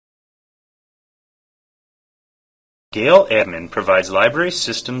Gale Admin provides library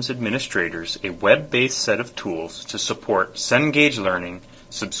systems administrators a web-based set of tools to support Cengage Learning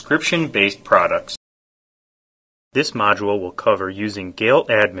subscription-based products. This module will cover using Gale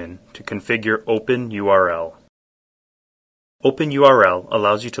Admin to configure OpenURL. OpenURL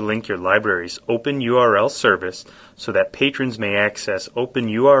allows you to link your library's OpenURL service so that patrons may access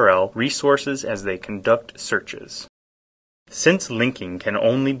OpenURL resources as they conduct searches. Since linking can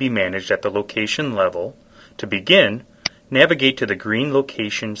only be managed at the location level, to begin, navigate to the green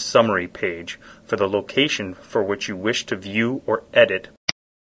Location Summary page for the location for which you wish to view or edit.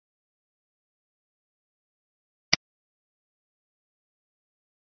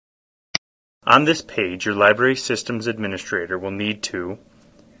 On this page, your library systems administrator will need to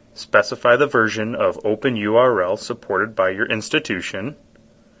specify the version of OpenURL supported by your institution,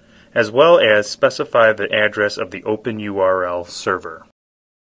 as well as specify the address of the OpenURL server.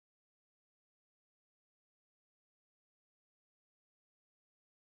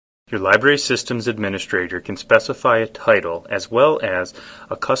 Your library systems administrator can specify a title as well as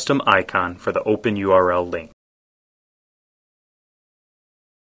a custom icon for the OpenURL link.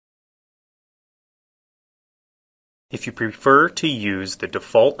 If you prefer to use the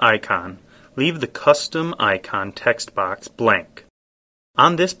default icon, leave the custom icon text box blank.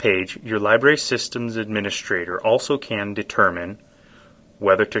 On this page, your library systems administrator also can determine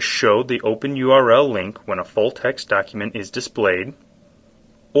whether to show the OpenURL link when a full text document is displayed,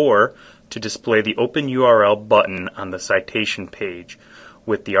 or to display the OpenURL button on the citation page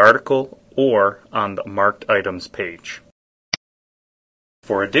with the article or on the marked items page.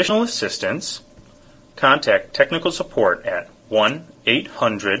 For additional assistance, contact technical support at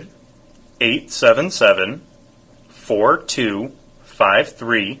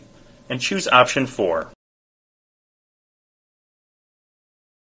 1-800-877-4253 and choose option 4.